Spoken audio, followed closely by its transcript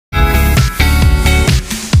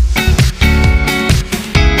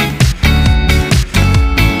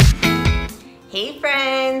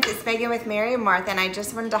Megan with Mary and Martha, and I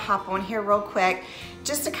just wanted to hop on here real quick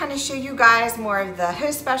just to kind of show you guys more of the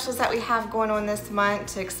host specials that we have going on this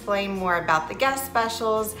month, to explain more about the guest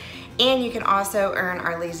specials, and you can also earn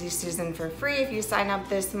our Lazy Susan for free if you sign up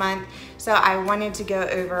this month. So I wanted to go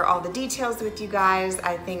over all the details with you guys.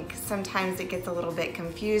 I think sometimes it gets a little bit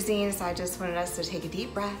confusing, so I just wanted us to take a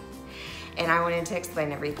deep breath and I wanted to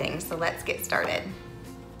explain everything. So let's get started.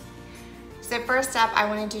 So first up, I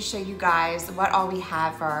wanted to show you guys what all we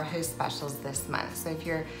have for our host specials this month. So if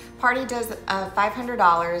your party does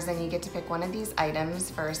 $500, then you get to pick one of these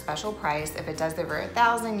items for a special price. If it does over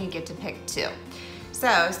 $1,000, you get to pick two.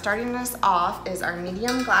 So starting us off is our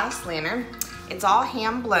medium glass lantern. It's all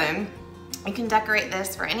hand blown. You can decorate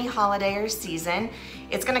this for any holiday or season.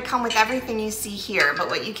 It's gonna come with everything you see here, but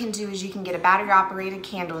what you can do is you can get a battery operated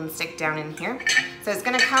candle and stick down in here. So it's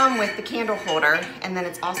gonna come with the candle holder, and then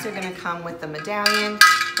it's also gonna come with the medallion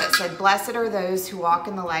that said, "Blessed are those who walk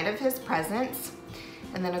in the light of his presence."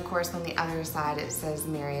 And then of course on the other side it says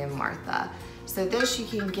Mary and Martha. So this you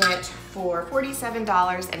can get for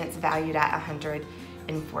 $47 and it's valued at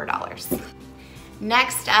 $104.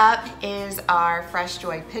 Next up is our Fresh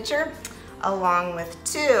Joy pitcher, along with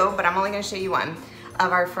two, but I'm only gonna show you one,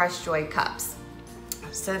 of our Fresh Joy cups.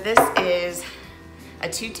 So this is a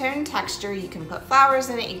two-tone texture. You can put flowers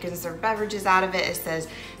in it, you can serve beverages out of it. It says,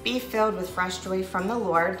 "Be filled with fresh joy from the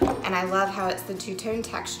Lord." And I love how it's the two-tone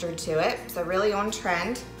texture to it, so really on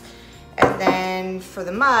trend. And then for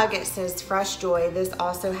the mug, it says Fresh Joy. This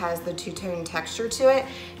also has the two-tone texture to it.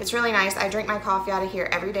 It's really nice. I drink my coffee out of here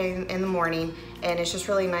every day in the morning, and it's just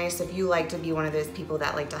really nice if you like to be one of those people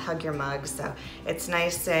that like to hug your mugs. So it's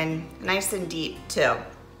nice and deep too.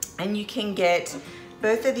 And you can get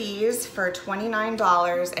both of these for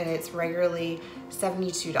 $29 and it's regularly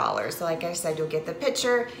 $72. So like I said, you'll get the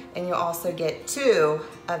pitcher and you'll also get two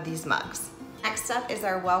of these mugs. Next up is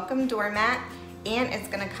our welcome doormat, and it's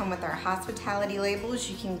gonna come with our hospitality labels.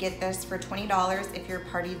 You can get this for $20 if your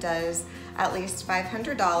party does at least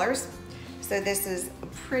 $500. So this is a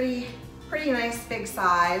pretty nice big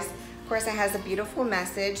size. Of course, it has a beautiful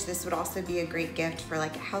message. This would also be a great gift for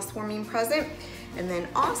like a housewarming present. And then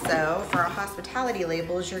also for our hospitality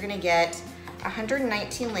labels, you're gonna get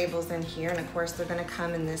 119 labels in here. And of course, they're gonna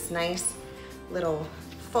come in this nice little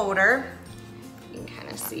folder. You can kind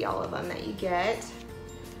of see all of them that you get.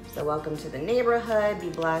 So welcome to the neighborhood, be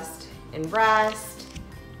blessed and rest.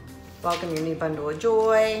 Welcome your new bundle of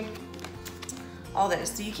joy. All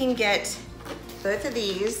this. So you can get both of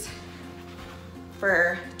these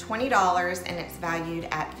for $20 and it's valued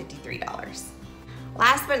at $53.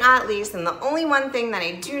 Last but not least, and the only one thing that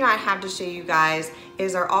I do not have to show you guys,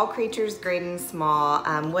 is our All Creatures Great and Small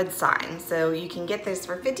wood sign. So you can get this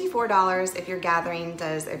for $54 if your gathering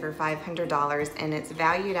does over $500 and it's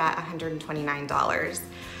valued at $129.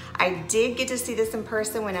 I did get to see this in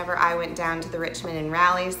person whenever I went down to the Richmond and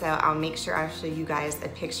Raleigh, so I'll make sure I show you guys a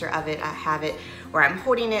picture of it. I have it where I'm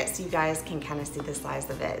holding it so you guys can kind of see the size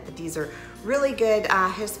of it. But these are really good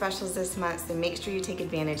host specials this month, so make sure you take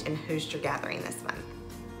advantage and host your gathering this month.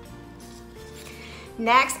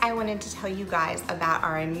 Next, I wanted to tell you guys about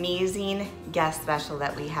our amazing guest special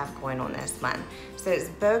that we have going on this month. So it's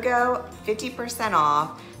BOGO 50%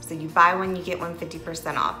 off. So you buy one, you get one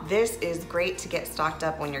 50% off. This is great to get stocked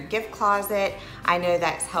up on your gift closet. I know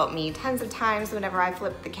that's helped me tons of times whenever I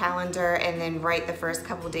flip the calendar, and then right the first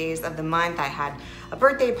couple days of the month, I had a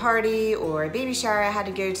birthday party or a baby shower I had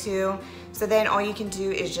to go to. So then all you can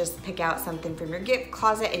do is just pick out something from your gift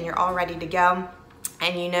closet and you're all ready to go.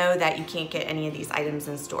 And you know that you can't get any of these items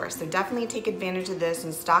in stores. So definitely take advantage of this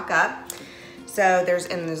and stock up. So there's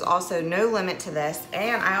also no limit to this.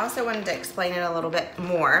 And I also wanted to explain it a little bit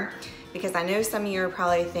more, because I know some of you are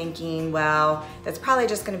probably thinking, well, that's probably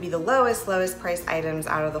just gonna be the lowest price items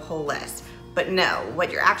out of the whole list. But no,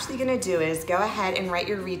 what you're actually gonna do is go ahead and write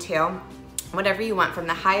your retail, whatever you want, from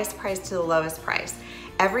the highest price to the lowest price.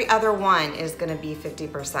 Every other one is gonna be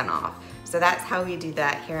 50% off. So that's how we do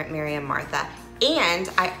that here at Mary and Martha. And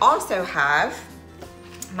I also have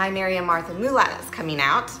my Mary and Martha Moolah that's coming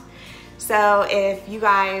out. So if you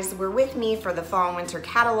guys were with me for the fall and winter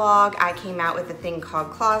catalog, I came out with a thing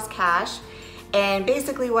called Claus Cash. And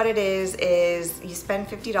basically what it is you spend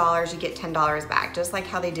 $50, you get $10 back, just like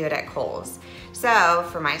how they do it at Kohl's. So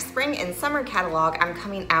for my spring and summer catalog, I'm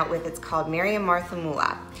coming out with, it's called Mary and Martha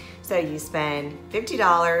Moolah. So you spend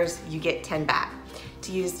 $50, you get 10 back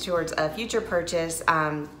to use towards a future purchase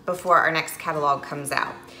before our next catalog comes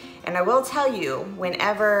out. And I will tell you,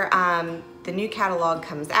 whenever the new catalog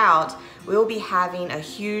comes out, we'll be having a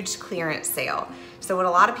huge clearance sale. So what a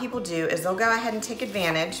lot of people do is they'll go ahead and take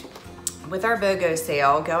advantage with our BOGO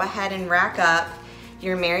sale, go ahead and rack up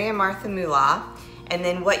your Mary and Martha moolah. And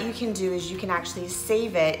then what you can do is you can actually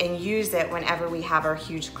save it and use it whenever we have our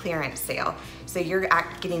huge clearance sale. So you're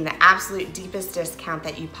getting the absolute deepest discount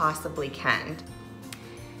that you possibly can.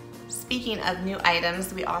 Speaking of new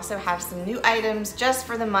items, we also have some new items just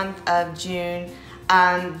for the month of June.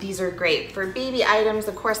 These are great for baby items.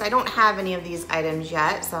 Of course, I don't have any of these items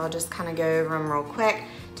yet, so I'll just kind of go over them real quick.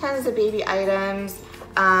 Tons of baby items.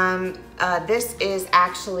 This is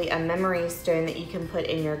actually a memory stone that you can put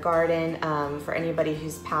in your garden for anybody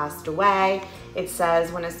who's passed away. It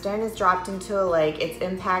says, when a stone is dropped into a lake, its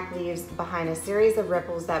impact leaves behind a series of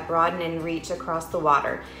ripples that broaden and reach across the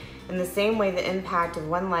water. In the same way, the impact of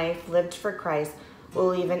one life lived for Christ will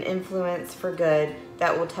leave an influence for good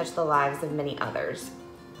that will touch the lives of many others.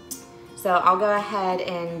 So I'll go ahead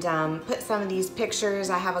and put some of these pictures.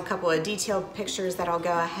 I have a couple of detailed pictures that I'll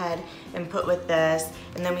go ahead and put with this.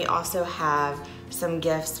 And then we also have some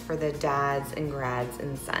gifts for the dads and grads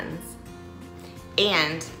and sons.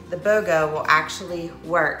 And the BOGO will actually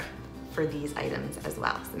work for these items as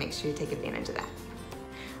well. So make sure you take advantage of that.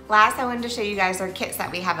 Last, I wanted to show you guys our kits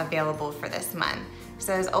that we have available for this month.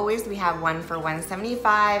 So as always, we have one for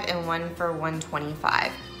 $175 and one for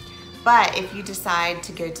 $125. But if you decide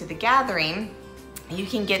to go to the gathering, you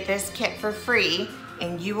can get this kit for free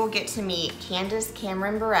and you will get to meet Candace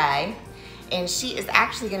Cameron Bure. And she is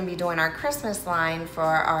actually gonna be doing our Christmas line for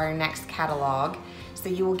our next catalog. So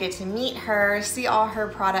you will get to meet her, see all her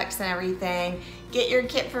products and everything, get your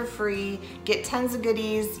kit for free, get tons of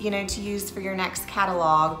goodies, to use for your next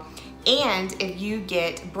catalog. And if you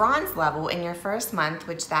get bronze level in your first month,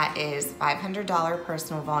 which that is $500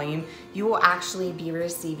 personal volume, you will actually be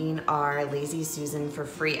receiving our Lazy Susan for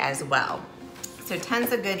free as well. So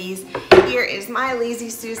tons of goodies. Here is my Lazy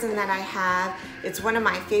Susan that I have. It's one of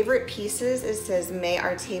my favorite pieces. It says, may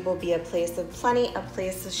our table be a place of plenty, a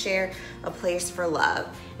place to share, a place for love.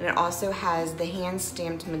 And it also has the hand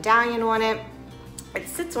stamped medallion on it. It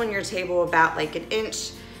sits on your table about like an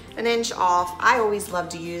inch off. I always love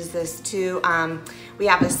to use this too. We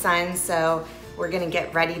have a son, so we're gonna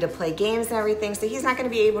get ready to play games and everything, so he's not gonna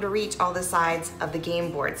be able to reach all the sides of the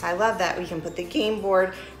game board. So I love that we can put the game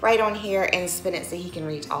board right on here and spin it so he can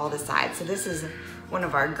reach all the sides. So this is one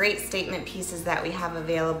of our great statement pieces that we have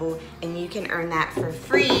available, and you can earn that for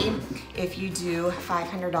free if you do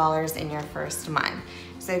 $500 in your first month.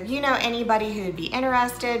 So if you know anybody who would be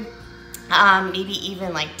interested, maybe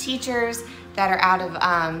even like teachers that are out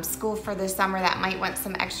of school for the summer that might want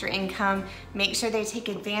some extra income, make sure they take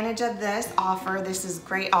advantage of this offer. This is a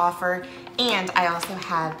great offer. And I also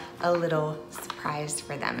have a little surprise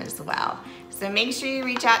for them as well. So make sure you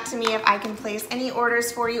reach out to me if I can place any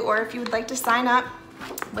orders for you, or if you would like to sign up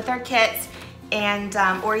with our kits. And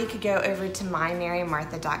or you could go over to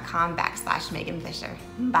mymarymartha.com/Megan Fisher.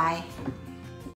 Bye.